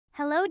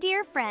Hello,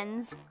 dear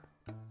friends.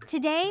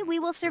 Today, we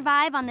will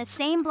survive on the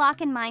same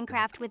block in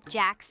Minecraft with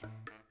JAX.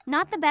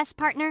 Not the best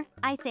partner,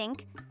 I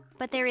think,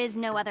 but there is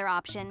no other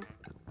option.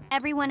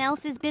 Everyone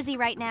else is busy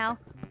right now,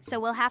 so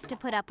we'll have to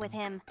put up with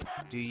him.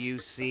 Do you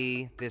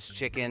see this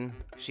chicken?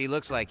 She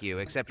looks like you,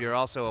 except you're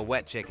also a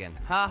wet chicken.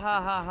 Ha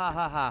ha ha ha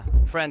ha ha.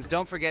 Friends,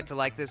 don't forget to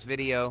like this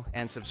video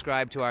and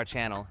subscribe to our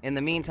channel. In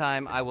the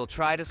meantime, I will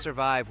try to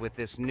survive with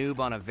this noob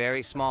on a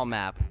very small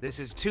map. This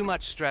is too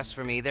much stress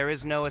for me. There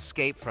is no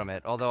escape from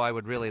it, although I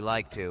would really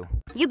like to.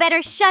 You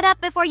better shut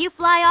up before you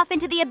fly off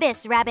into the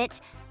abyss,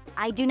 Rabbit.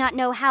 I do not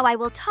know how I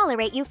will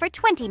tolerate you for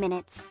 20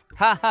 minutes.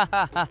 Ha ha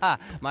ha ha ha.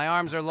 My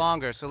arms are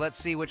longer, so let's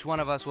see which one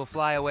of us will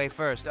fly away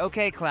first.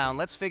 Okay, Clown,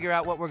 let's figure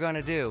out what we're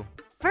gonna do.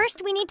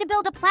 First, we need to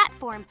build a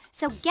platform,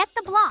 so get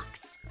the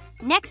blocks.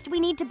 Next, we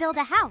need to build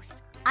a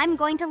house. I'm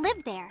going to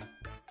live there.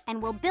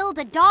 And we'll build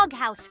a dog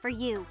house for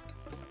you.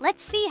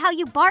 Let's see how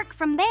you bark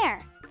from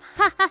there.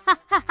 Ha ha ha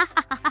ha ha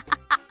ha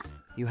ha.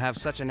 You have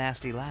such a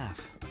nasty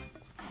laugh.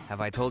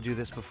 Have I told you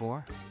this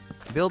before?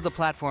 Build the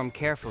platform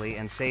carefully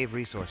and save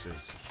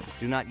resources.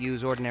 Do not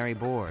use ordinary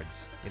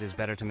boards. It is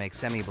better to make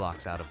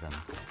semi-blocks out of them.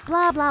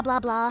 Blah, blah, blah,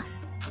 blah.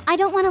 I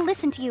don't want to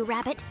listen to you,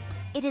 Rabbit.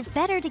 It is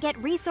better to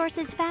get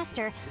resources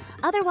faster.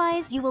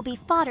 Otherwise, you will be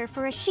fodder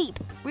for a sheep.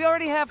 We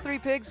already have 3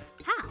 pigs.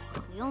 How?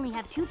 We only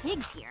have 2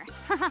 pigs here.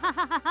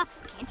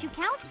 Can't you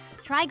count?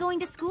 Try going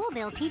to school.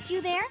 They'll teach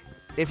you there.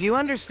 If you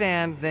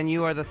understand, then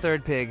you are the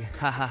 3rd pig.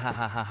 Ha ha ha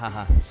ha ha ha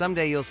ha.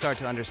 Someday you'll start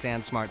to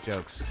understand smart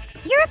jokes.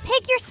 You're a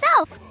pig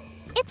yourself.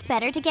 It's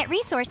better to get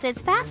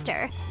resources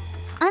faster.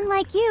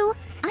 Unlike you,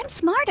 I'm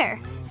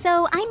smarter,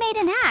 so I made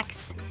an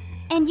axe.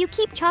 And you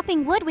keep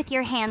chopping wood with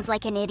your hands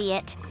like an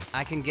idiot.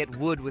 I can get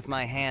wood with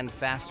my hand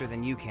faster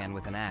than you can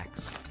with an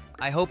axe.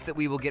 I hope that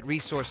we will get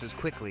resources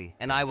quickly,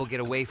 and I will get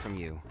away from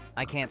you.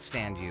 I can't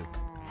stand you.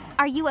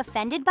 Are you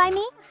offended by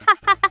me?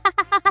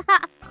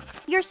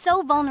 You're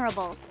so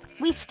vulnerable.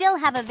 We still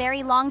have a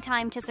very long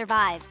time to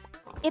survive.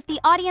 If the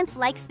audience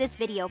likes this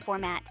video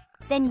format,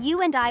 then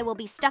you and I will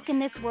be stuck in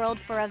this world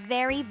for a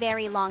very,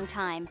 very long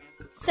time.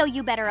 So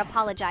you better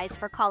apologize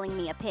for calling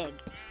me a pig.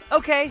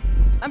 Okay,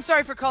 I'm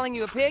sorry for calling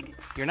you a pig.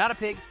 You're not a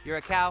pig, you're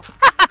a cow.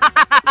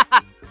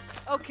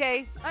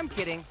 Okay, I'm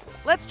kidding.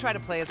 Let's try to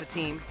play as a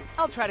team.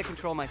 I'll try to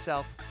control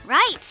myself.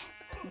 Right.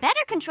 Better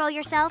control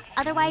yourself,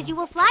 otherwise you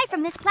will fly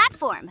from this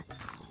platform.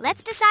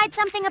 Let's decide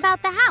something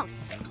about the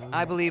house.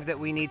 I believe that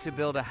we need to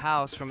build a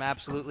house from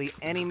absolutely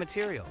any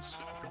materials.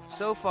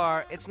 So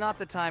far, it's not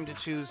the time to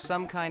choose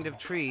some kind of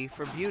tree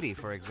for beauty,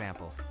 for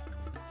example.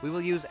 We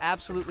will use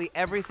absolutely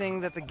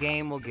everything that the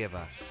game will give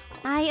us.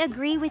 I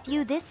agree with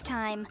you this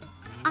time.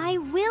 I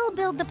will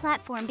build the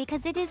platform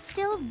because it is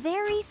still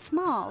very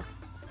small.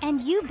 And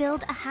you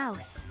build a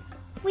house.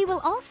 We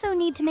will also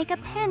need to make a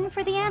pen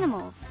for the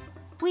animals.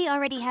 We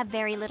already have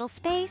very little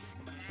space.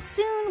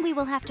 Soon we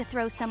will have to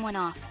throw someone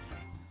off.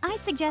 I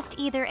suggest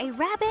either a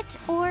rabbit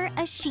or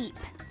a sheep.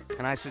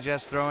 And I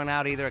suggest throwing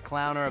out either a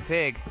clown or a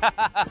pig.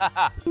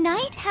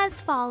 Night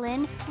has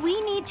fallen. We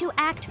need to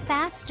act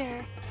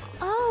faster.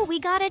 Oh, we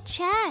got a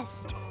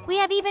chest. We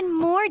have even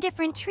more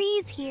different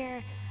trees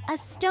here. A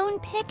stone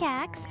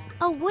pickaxe,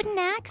 a wooden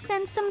axe,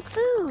 and some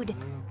food.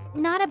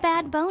 Not a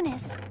bad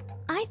bonus.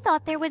 I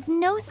thought there was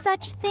no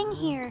such thing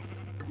here.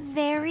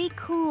 Very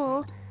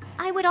cool.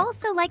 I would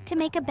also like to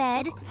make a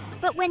bed,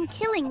 but when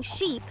killing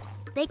sheep,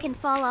 they can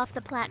fall off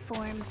the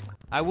platform.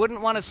 I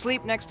wouldn't want to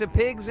sleep next to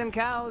pigs and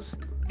cows.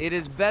 It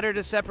is better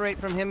to separate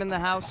from him in the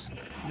house.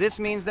 This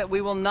means that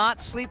we will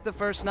not sleep the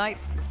first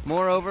night.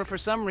 Moreover, for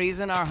some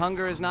reason, our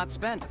hunger is not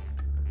spent.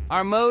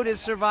 Our mode is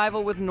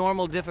survival with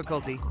normal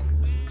difficulty.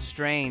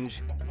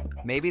 Strange.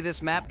 Maybe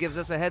this map gives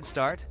us a head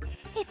start.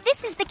 If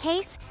this is the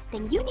case,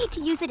 then you need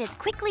to use it as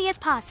quickly as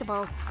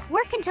possible.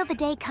 Work until the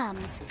day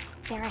comes.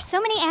 There are so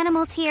many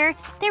animals here,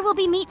 there will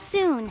be meat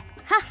soon.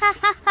 Ha ha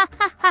ha ha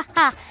ha ha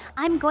ha.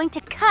 I'm going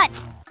to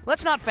cut.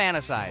 Let's not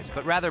fantasize,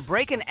 but rather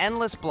break an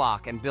endless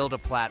block and build a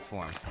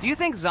platform. Do you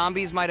think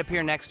zombies might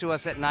appear next to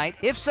us at night?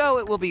 If so,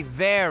 it will be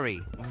very,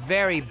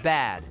 very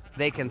bad.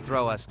 They can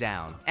throw us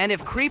down. And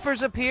if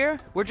creepers appear,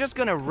 we're just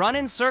gonna run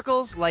in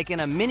circles like in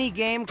a mini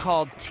game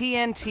called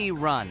TNT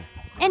Run.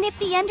 And if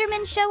the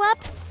Endermen show up,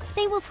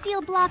 they will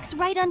steal blocks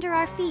right under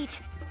our feet.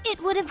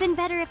 It would have been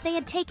better if they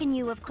had taken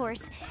you, of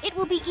course. It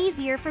will be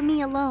easier for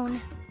me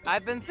alone.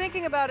 I've been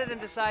thinking about it and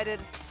decided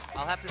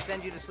I'll have to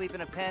send you to sleep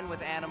in a pen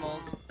with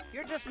animals.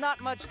 You're just not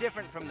much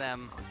different from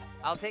them.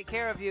 I'll take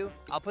care of you.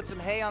 I'll put some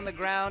hay on the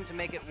ground to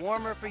make it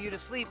warmer for you to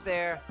sleep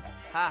there.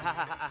 Ha ha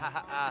ha ha ha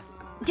ha ha.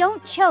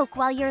 Don't choke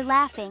while you're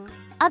laughing.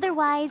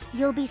 Otherwise,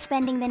 you'll be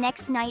spending the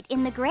next night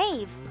in the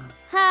grave.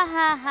 Ha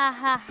ha ha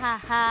ha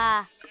ha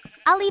ha.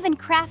 I'll even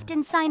craft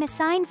and sign a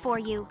sign for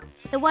you.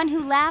 The one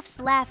who laughs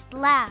last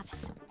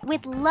laughs.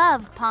 With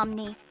love,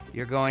 POMNI.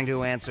 You're going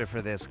to answer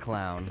for this,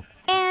 clown.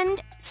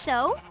 And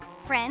so,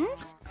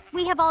 friends,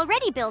 we have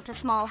already built a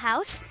small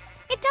house.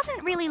 It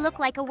doesn't really look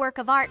like a work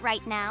of art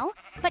right now,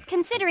 but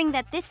considering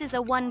that this is a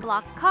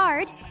 1-block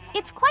card,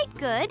 it's quite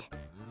good.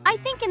 I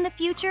think in the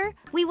future,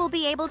 we will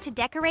be able to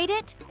decorate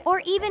it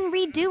or even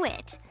redo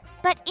it.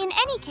 But in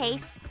any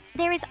case,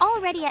 There is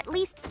already at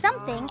least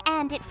something,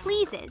 and it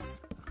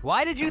pleases.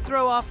 Why did you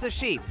throw off the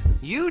sheep?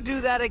 You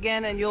do that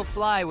again and you'll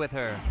fly with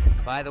her.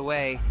 By the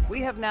way,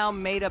 we have now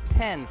made a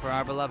pen for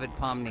our beloved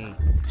POMNI.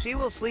 She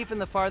will sleep in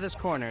the farthest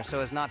corner so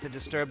as not to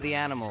disturb the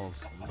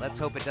animals. Let's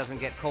hope it doesn't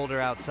get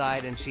colder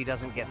outside and she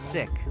doesn't get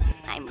sick.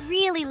 I'm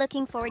really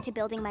looking forward to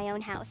building my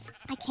own house.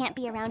 I can't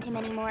be around him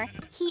anymore.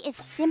 He is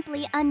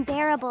simply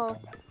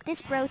unbearable.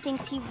 This bro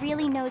thinks he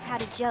really knows how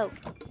to joke.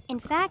 In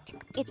fact,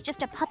 it's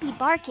just a puppy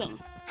barking.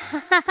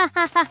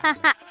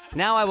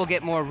 Now I will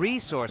get more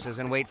resources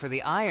and wait for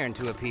the iron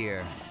to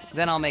appear.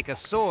 Then I'll make a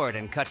sword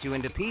and cut you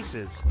into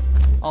pieces.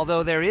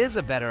 Although there is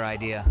a better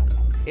idea.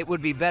 It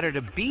would be better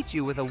to beat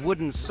you with a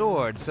wooden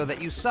sword so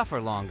that you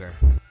suffer longer.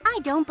 I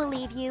don't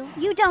believe you.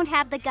 You don't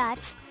have the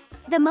guts.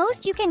 The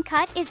most you can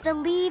cut is the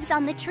leaves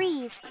on the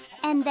trees,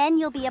 and then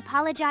you'll be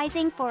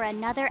apologizing for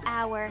another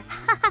hour.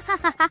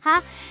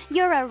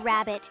 You're a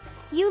rabbit.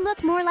 You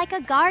look more like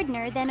a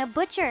gardener than a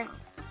butcher.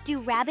 Do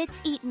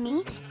rabbits eat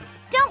meat?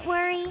 Don't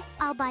worry,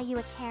 I'll buy you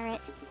a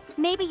carrot.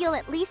 Maybe you'll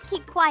at least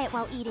keep quiet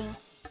while eating.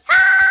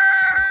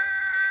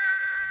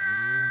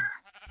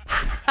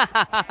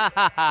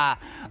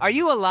 Are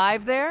you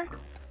alive there?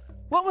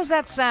 What was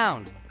that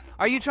sound?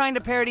 Are you trying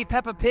to parody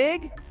Peppa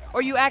Pig?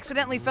 Or you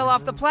accidentally fell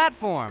off the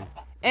platform?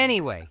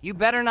 Anyway, you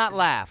better not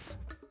laugh.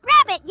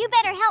 Rabbit, you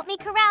better help me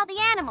corral the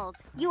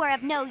animals. You are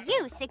of no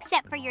use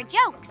except for your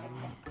jokes.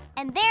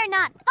 And they're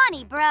not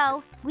funny,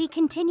 bro. We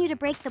continue to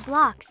break the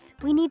blocks.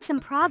 We need some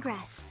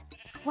progress.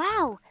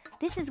 Wow,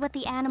 this is what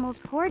the animals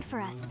poured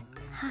for us.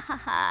 Ha ha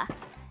ha.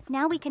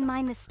 Now we can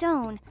mine the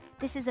stone.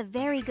 This is a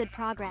very good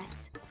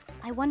progress.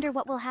 I wonder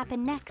what will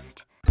happen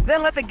next.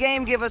 Then let the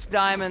game give us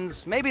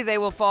diamonds. Maybe they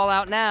will fall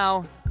out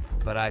now.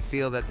 But I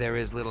feel that there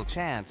is little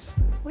chance.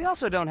 We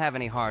also don't have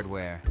any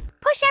hardware.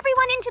 Push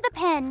everyone into the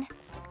pen.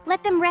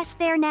 Let them rest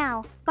there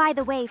now. By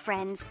the way,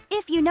 friends,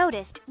 if you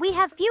noticed, we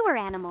have fewer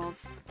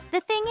animals.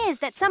 The thing is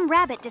that some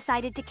rabbit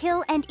decided to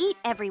kill and eat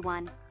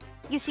everyone.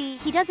 You see,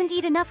 he doesn't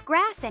eat enough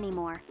grass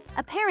anymore.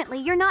 Apparently,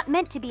 you're not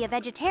meant to be a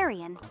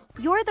vegetarian.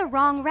 You're the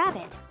wrong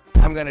rabbit.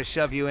 I'm gonna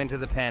shove you into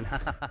the pen.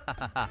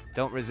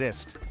 Don't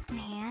resist.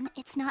 Man,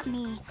 it's not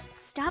me.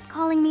 Stop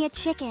calling me a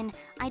chicken.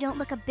 I don't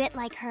look a bit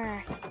like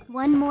her.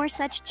 One more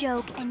such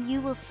joke and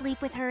you will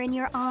sleep with her in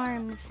your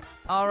arms.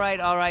 All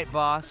right,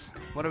 boss.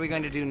 What are we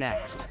going to do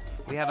next?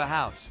 We have a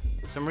house.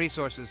 Some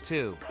resources,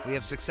 too. We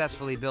have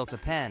successfully built a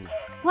pen.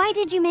 Why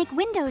did you make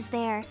windows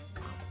there?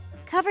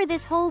 Cover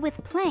this hole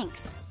with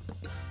planks.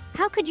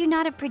 How could you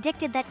not have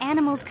predicted that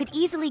animals could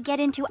easily get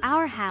into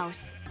our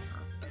house?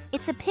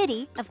 It's a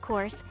pity, of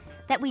course,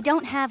 that we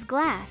don't have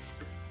glass.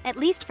 At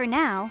least for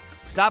now.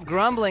 Stop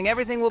grumbling.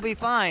 Everything will be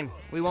fine.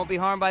 We won't be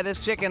harmed by this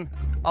chicken.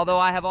 Although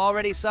I have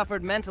already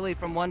suffered mentally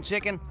from one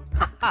chicken.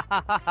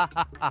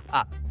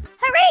 Hurry!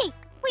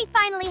 We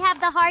finally have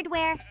the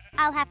hardware.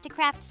 I'll have to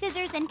craft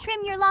scissors and trim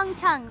your long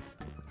tongue.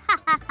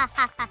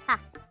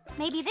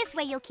 Maybe this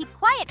way you'll keep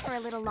quiet for a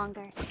little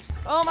longer.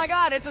 Oh my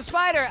god, it's a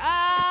spider!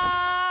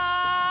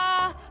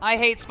 Ah! I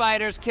hate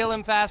spiders. Kill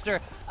him faster.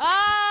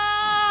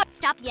 Ah!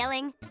 Stop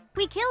yelling.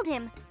 We killed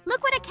him.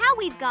 Look what a cow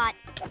we've got.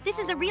 This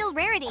is a real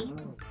rarity.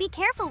 Be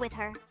careful with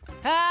her.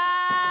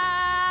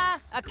 Ah!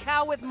 A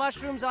cow with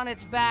mushrooms on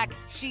its back.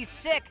 She's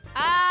sick.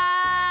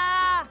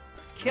 Ah!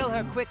 Kill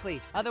her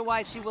quickly,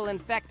 otherwise she will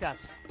infect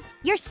us.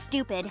 You're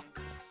stupid.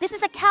 This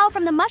is a cow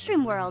from the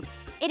mushroom world.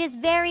 It is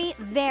very,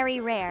 very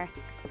rare.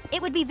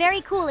 It would be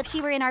very cool if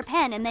she were in our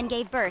pen and then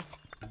gave birth.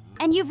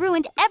 And you've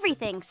ruined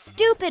everything,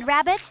 stupid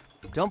rabbit.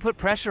 Don't put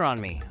pressure on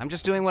me. I'm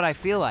just doing what I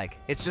feel like.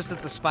 It's just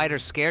that the spider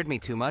scared me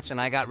too much and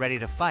I got ready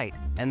to fight.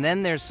 And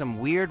then there's some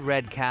weird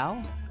red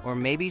cow? Or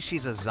maybe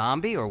she's a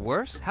zombie or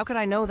worse? How could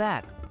I know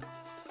that?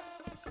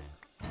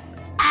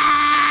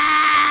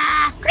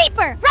 Ah!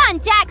 Creeper!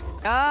 Run, Jax!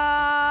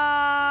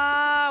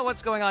 Ah!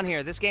 What's going on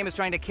here? This game is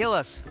trying to kill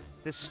us.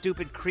 This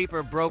stupid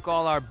creeper broke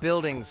all our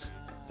buildings.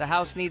 The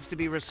house needs to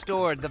be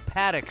restored. The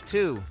paddock,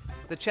 too.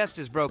 The chest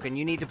is broken.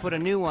 You need to put a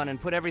new one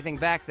and put everything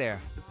back there.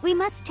 We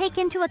must take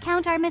into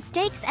account our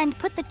mistakes and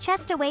put the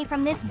chest away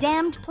from this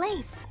damned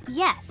place.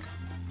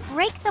 Yes.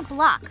 Break the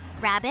block,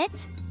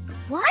 rabbit.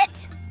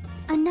 What?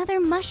 Another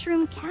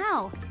mushroom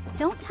cow.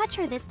 Don't touch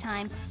her this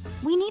time.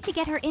 We need to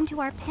get her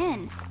into our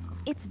pen.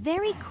 It's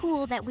very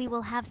cool that we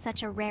will have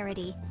such a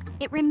rarity.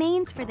 It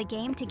remains for the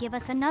game to give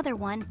us another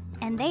one,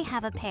 and they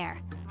have a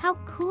pair. How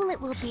cool it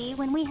will be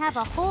when we have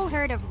a whole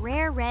herd of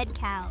rare red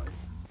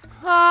cows.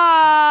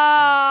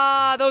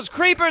 Ah! Those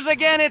creepers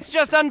again, it's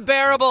just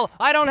unbearable.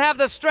 I don't have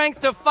the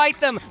strength to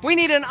fight them. We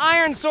need an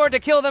iron sword to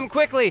kill them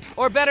quickly,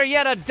 or better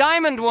yet, a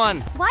diamond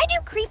one. Why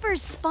do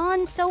creepers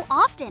spawn so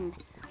often?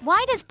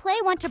 Why does Play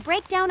want to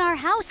break down our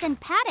house and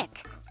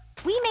paddock?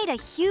 We made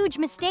a huge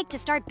mistake to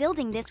start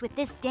building this with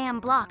this damn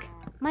block.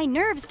 My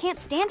nerves can't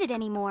stand it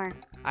anymore.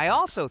 I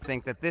also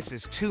think that this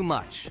is too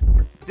much.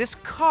 This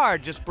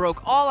card just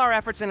broke all our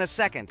efforts in a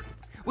second.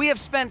 We have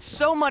spent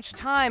so much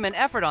time and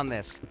effort on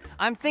this.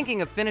 I'm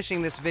thinking of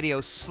finishing this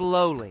video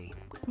slowly.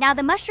 Now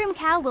the mushroom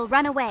cow will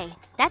run away.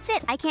 That's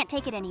it, I can't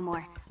take it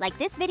anymore. Like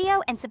this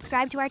video and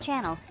subscribe to our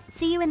channel.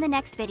 See you in the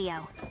next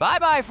video.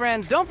 Bye-bye,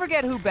 friends. Don't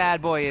forget who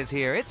bad boy is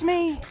here. It's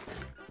me.